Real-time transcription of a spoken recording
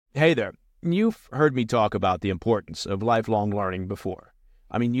Hey there. You've heard me talk about the importance of lifelong learning before.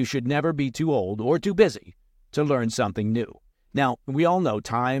 You should never be too old or too busy to learn something new. Now, we all know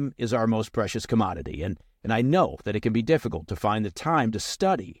time is our most precious commodity, and I know that it can be difficult to find the time to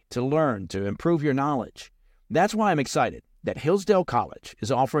study, to learn, to improve your knowledge. That's why I'm excited that Hillsdale College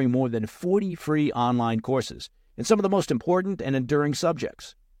is offering more than 40 free online courses in some of the most important and enduring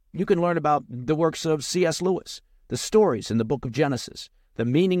subjects. You can learn about the works of C.S. Lewis, the stories in the book of Genesis, the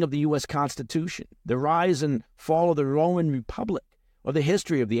meaning of the U.S. Constitution, the rise and fall of the Roman Republic, or the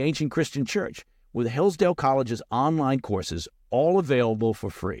history of the ancient Christian church, with Hillsdale College's online courses all available for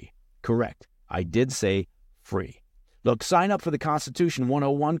free. Correct. I did say free. Look, sign up for the Constitution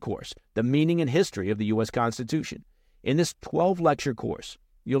 101 course, the meaning and history of the U.S. Constitution. In this 12-lecture course,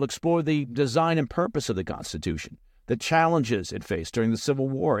 you'll explore the design and purpose of the Constitution, the challenges it faced during the Civil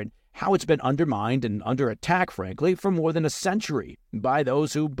War, and how it's been undermined and under attack, frankly, for more than a century by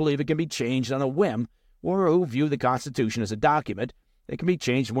those who believe it can be changed on a whim or who view the Constitution as a document that can be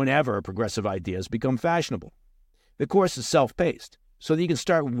changed whenever progressive ideas become fashionable. The course is self-paced, so that you can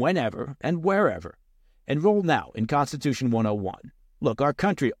start whenever and wherever. Enroll now in Constitution 101. Look, our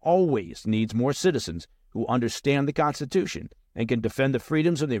country always needs more citizens who understand the Constitution and can defend the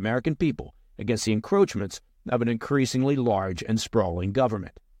freedoms of the American people against the encroachments of an increasingly large and sprawling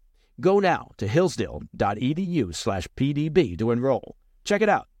government. Go now to hillsdale.edu/PDB to enroll. Check it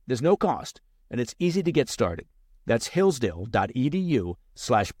out. There's no cost, and it's easy to get started. That's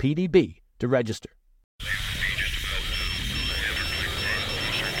hillsdale.edu/PDB to register.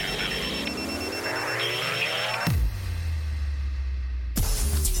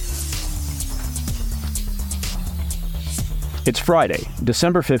 It's Friday,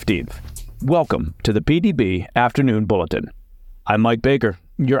 December 15th. Welcome to the PDB Afternoon Bulletin. I'm Mike Baker,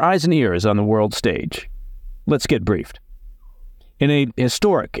 your eyes and ears on the world stage. Let's get briefed. In a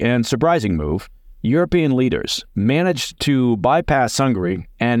historic and surprising move, European leaders managed to bypass Hungary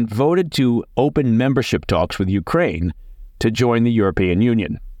and voted to open membership talks with Ukraine to join the European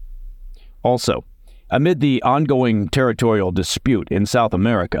Union. Also, amid the ongoing territorial dispute in South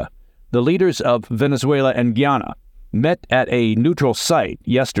America, the leaders of Venezuela and Guyana met at a neutral site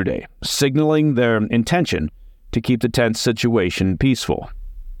yesterday, signaling their intention to keep the tense situation peaceful.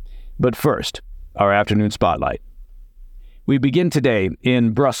 But first, our afternoon spotlight. We begin today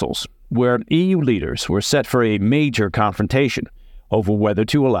in Brussels, where EU leaders were set for a major confrontation over whether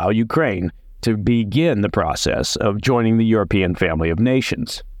to allow Ukraine to begin the process of joining the European family of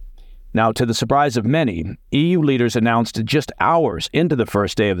nations. Now, to the surprise of many, EU leaders announced just hours into the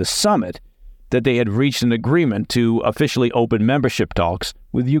first day of the summit that they had reached an agreement to officially open membership talks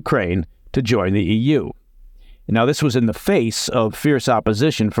with Ukraine to join the EU. Now, this was in the face of fierce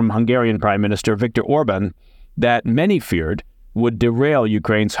opposition from Hungarian Prime Minister Viktor Orban that many feared would derail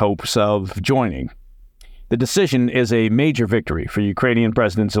Ukraine's hopes of joining. The decision is a major victory for Ukrainian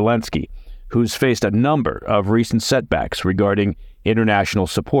President Zelensky, who's faced a number of recent setbacks regarding international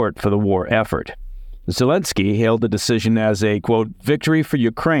support for the war effort. Zelensky hailed the decision as a, quote, victory for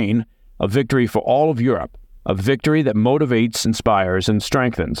Ukraine, a victory for all of Europe, a victory that motivates, inspires, and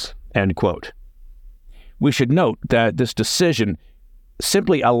strengthens, end quote. We should note that this decision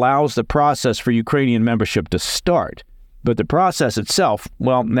simply allows the process for Ukrainian membership to start, but the process itself,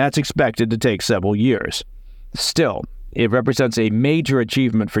 well, that's expected to take several years. Still, it represents a major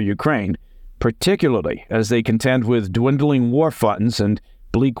achievement for Ukraine, particularly as they contend with dwindling war funds and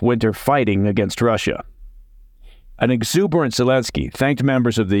bleak winter fighting against Russia. An exuberant Zelensky thanked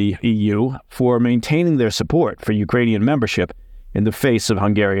members of the EU for maintaining their support for Ukrainian membership in the face of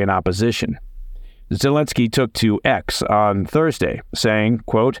Hungarian opposition. Zelensky took to X on Thursday, saying,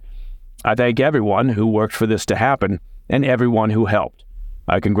 quote, I thank everyone who worked for this to happen and everyone who helped.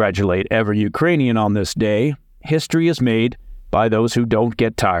 I congratulate every Ukrainian on this day. History is made by those who don't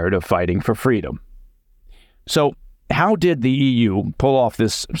get tired of fighting for freedom. So, how did the EU pull off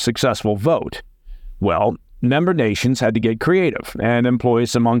this successful vote? Well, member nations had to get creative and employ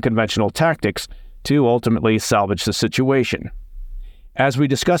some unconventional tactics to ultimately salvage the situation. As we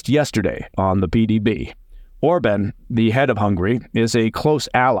discussed yesterday on the PDB, Orban, the head of Hungary, is a close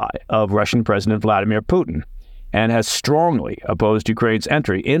ally of Russian President Vladimir Putin and has strongly opposed Ukraine's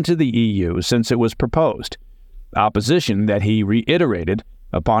entry into the EU since it was proposed, opposition that he reiterated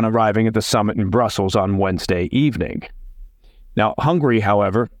upon arriving at the summit in Brussels on Wednesday evening. Now, Hungary,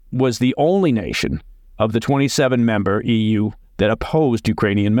 however, was the only nation of the 27-member EU that opposed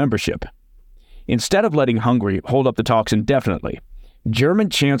Ukrainian membership. Instead of letting Hungary hold up the talks indefinitely, German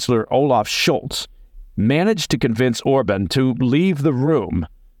Chancellor Olaf Scholz managed to convince Orban to leave the room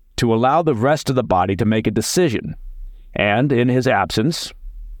to allow the rest of the body to make a decision. And in his absence,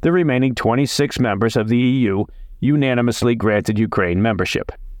 the remaining 26 members of the EU unanimously granted Ukraine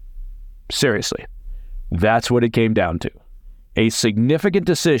membership. Seriously, that's what it came down to. A significant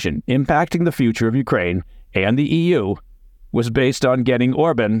decision impacting the future of Ukraine and the EU was based on getting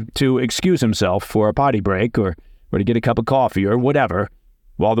Orban to excuse himself for a potty break or to get a cup of coffee or whatever,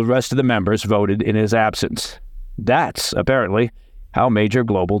 while the rest of the members voted in his absence. That's, apparently, how major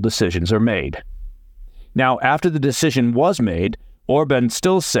global decisions are made. Now, after the decision was made, Orban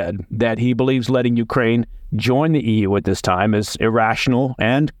still said that he believes letting Ukraine join the EU at this time is irrational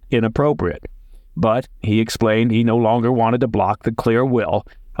and inappropriate. But he explained he no longer wanted to block the clear will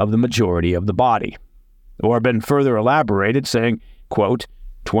of the majority of the body. Orban further elaborated, saying, quote,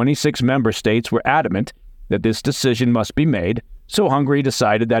 26 member states were adamant that this decision must be made, so Hungary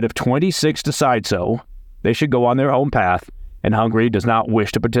decided that if 26 decide so, they should go on their own path, and Hungary does not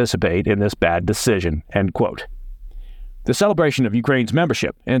wish to participate in this bad decision, end quote. The celebration of Ukraine's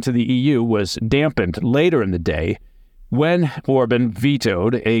membership into the EU was dampened later in the day when Orban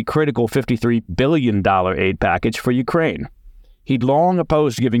vetoed a critical $53 billion aid package for Ukraine. He'd long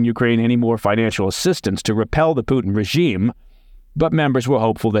opposed giving Ukraine any more financial assistance to repel the Putin regime, but members were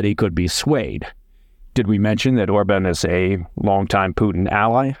hopeful that he could be swayed. Did we mention that Orban is a longtime Putin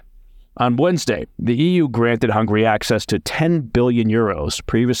ally? On Wednesday, the EU granted Hungary access to 10 billion euros,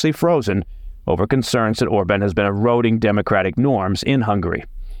 previously frozen, over concerns that Orban has been eroding democratic norms in Hungary.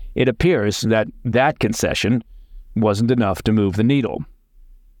 It appears that that concession wasn't enough to move the needle.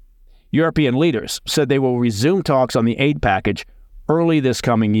 European leaders said they will resume talks on the aid package early this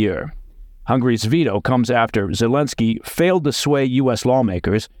coming year. Hungary's veto comes after Zelensky failed to sway U.S.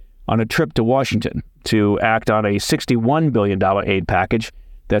 lawmakers on a trip to Washington to act on a $61 billion aid package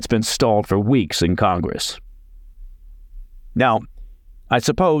that's been stalled for weeks in Congress. Now, I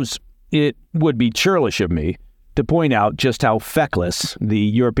suppose it would be churlish of me to point out just how feckless the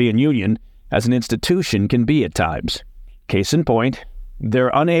European Union as an institution can be at times. Case in point,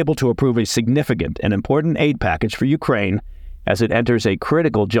 they're unable to approve a significant and important aid package for Ukraine as it enters a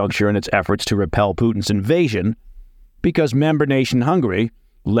critical juncture in its efforts to repel Putin's invasion because member nation Hungary,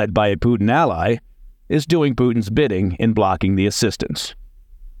 led by a Putin ally, is doing Putin's bidding in blocking the assistance.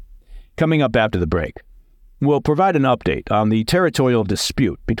 Coming up after the break, we'll provide an update on the territorial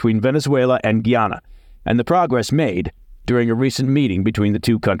dispute between Venezuela and Guyana and the progress made during a recent meeting between the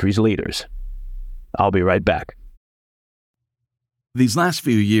two countries' leaders. I'll be right back. These last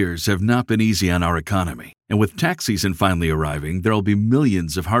few years have not been easy on our economy, and with tax season finally arriving, there will be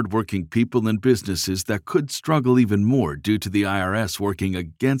millions of hardworking people and businesses that could struggle even more due to the IRS working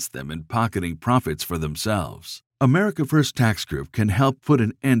against them and pocketing profits for themselves. America First Tax Group can help put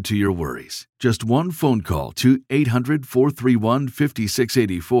an end to your worries. Just one phone call to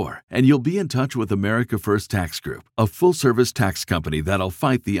 800-431-5684, and you'll be in touch with America First Tax Group, a full-service tax company that'll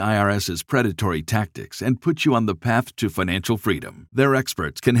fight the IRS's predatory tactics and put you on the path to financial freedom. Their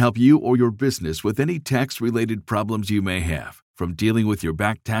experts can help you or your business with any tax-related problems you may have, from dealing with your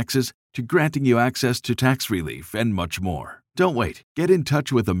back taxes to granting you access to tax relief and much more. Don't wait. Get in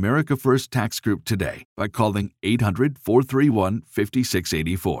touch with America First Tax Group today by calling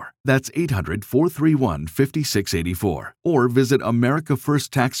 800-431-5684. That's 800-431-5684. Or visit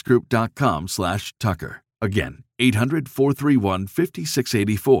americafirsttaxgroup.com/Tucker. Again,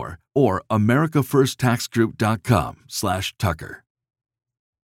 800-431-5684 or americafirsttaxgroup.com/Tucker.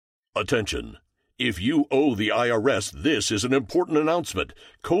 Attention. If you owe the IRS, this is an important announcement.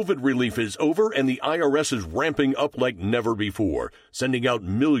 COVID relief is over and the IRS is ramping up like never before, sending out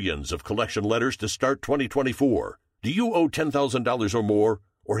millions of collection letters to start 2024. Do you owe $10,000 or more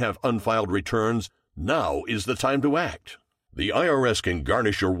or have unfiled returns? Now is the time to act. The IRS can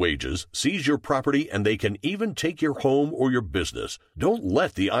garnish your wages, seize your property, and they can even take your home or your business. Don't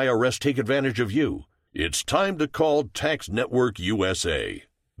let the IRS take advantage of you. It's time to call Tax Network USA.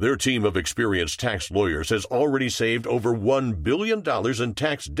 Their team of experienced tax lawyers has already saved over $1 billion in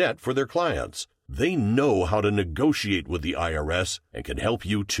tax debt for their clients. They know how to negotiate with the IRS and can help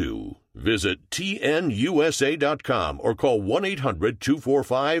you too. Visit tnusa.com or call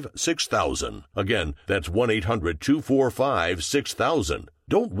 1-800-245-6000. Again, that's 1-800-245-6000.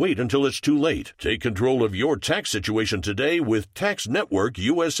 Don't wait until it's too late. Take control of your tax situation today with Tax Network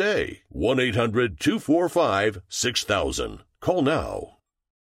USA. 1-800-245-6000. Call now.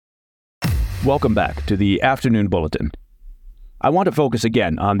 Welcome back to the Afternoon Bulletin. I want to focus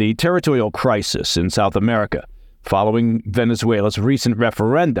again on the territorial crisis in South America following Venezuela's recent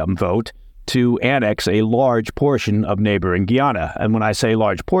referendum vote to annex a large portion of neighboring Guyana. And when I say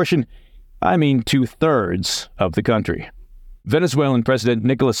large portion, I mean 2/3 of the country. Venezuelan President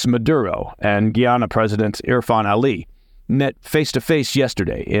Nicolas Maduro and Guyana President Irfan Ali met face-to-face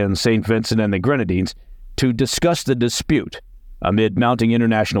yesterday in St. Vincent and the Grenadines to discuss the dispute amid mounting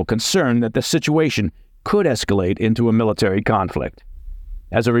international concern that the situation could escalate into a military conflict.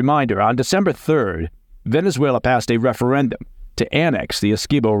 As a reminder, on December 3rd, Venezuela passed a referendum to annex the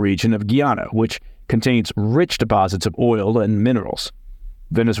Essequibo region of Guyana, which contains rich deposits of oil and minerals.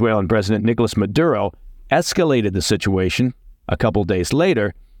 Venezuelan President Nicolas Maduro escalated the situation a couple days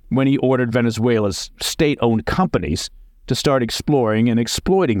later when he ordered Venezuela's state-owned companies to start exploring and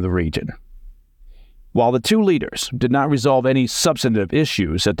exploiting the region. While the two leaders did not resolve any substantive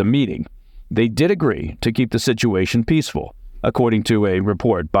issues at the meeting, they did agree to keep the situation peaceful, according to a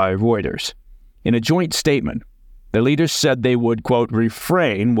report by Reuters. In a joint statement, the leaders said they would, quote,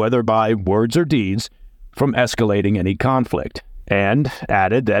 refrain, whether by words or deeds, from escalating any conflict, and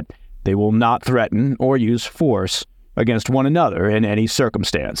added that they will not threaten or use force against one another in any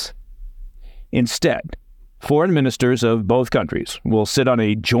circumstance. Instead, foreign ministers of both countries will sit on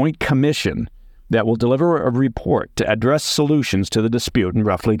a joint commission that will deliver a report to address solutions to the dispute in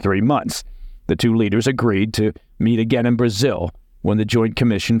roughly 3 months. The two leaders agreed to meet again in Brazil when the Joint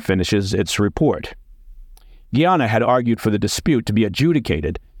Commission finishes its report. Guyana had argued for the dispute to be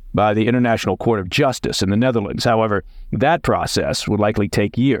adjudicated by the International Court of Justice in the Netherlands. However, that process would likely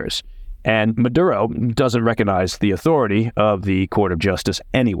take years, and Maduro doesn't recognize the authority of the Court of Justice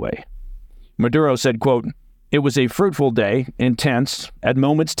anyway. Maduro said, quote, "It was a fruitful day, intense, at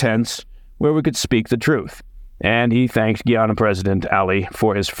moments tense, where we could speak the truth." And he thanked Guyana President Ali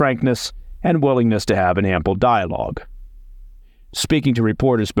for his frankness and willingness to have an ample dialogue. Speaking to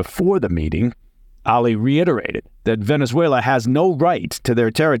reporters before the meeting, Ali reiterated that Venezuela has no right to their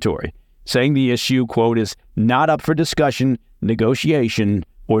territory, saying the issue, quote, is not up for discussion, negotiation,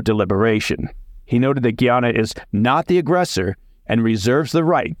 or deliberation. He noted that Guyana is not the aggressor and reserves the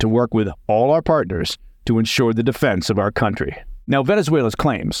right to work with all our partners to ensure the defense of our country. Now, Venezuela's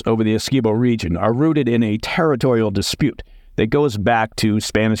claims over the Essequibo region are rooted in a territorial dispute that goes back to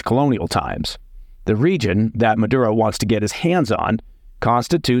Spanish colonial times. The region that Maduro wants to get his hands on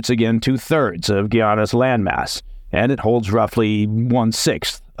constitutes, again, 2/3 of Guyana's landmass, and it holds roughly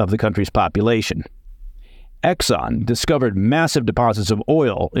 1/6 of the country's population. Exxon discovered massive deposits of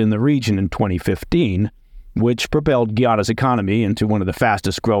oil in the region in 2015, which propelled Guyana's economy into one of the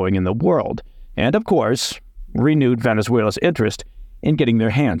fastest growing in the world, and, of course, renewed Venezuela's interest in getting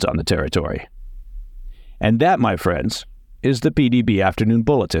their hands on the territory. And that, my friends, is the PDB Afternoon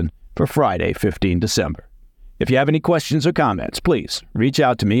Bulletin for Friday, 15 December. If you have any questions or comments, please reach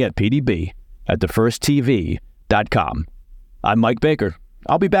out to me at pdb@thefirsttv.com. I'm Mike Baker.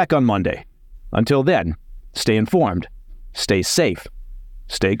 I'll be back on Monday. Until then, stay informed, stay safe,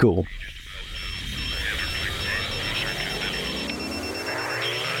 stay cool.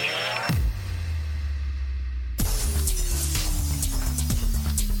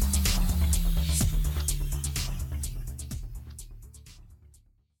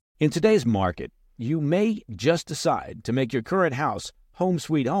 In today's market, you may just decide to make your current house home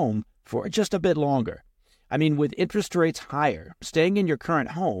sweet home for just a bit longer. I mean, with interest rates higher, staying in your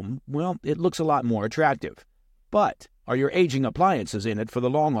current home, well, it looks a lot more attractive. But are your aging appliances in it for the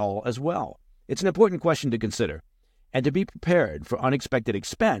long haul as well? It's an important question to consider. And to be prepared for unexpected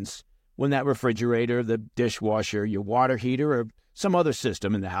expense when that refrigerator, the dishwasher, your water heater, or some other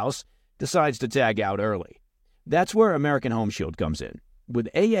system in the house decides to tag out early. That's where American Home Shield comes in. With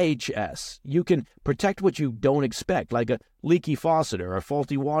AHS, you can protect what you don't expect, like a leaky faucet or a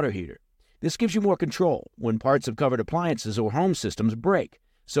faulty water heater. This gives you more control when parts of covered appliances or home systems break,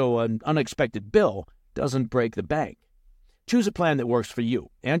 so an unexpected bill doesn't break the bank. Choose a plan that works for you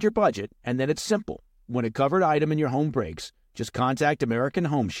and your budget, and then it's simple. When a covered item in your home breaks, just contact American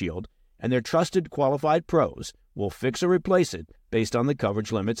Home Shield, and their trusted, qualified pros will fix or replace it based on the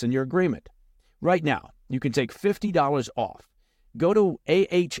coverage limits in your agreement. Right now, you can take $50 off. Go to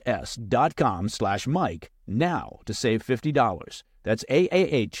ahs.com/Mike now to save $50. That's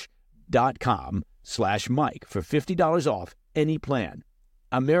AAH.com/Mike for $50 off any plan.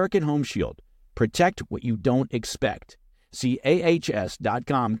 American Home Shield. Protect what you don't expect. See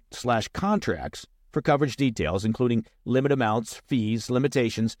ahs.com/contracts for coverage details, including limit amounts, fees,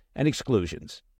 limitations, and exclusions.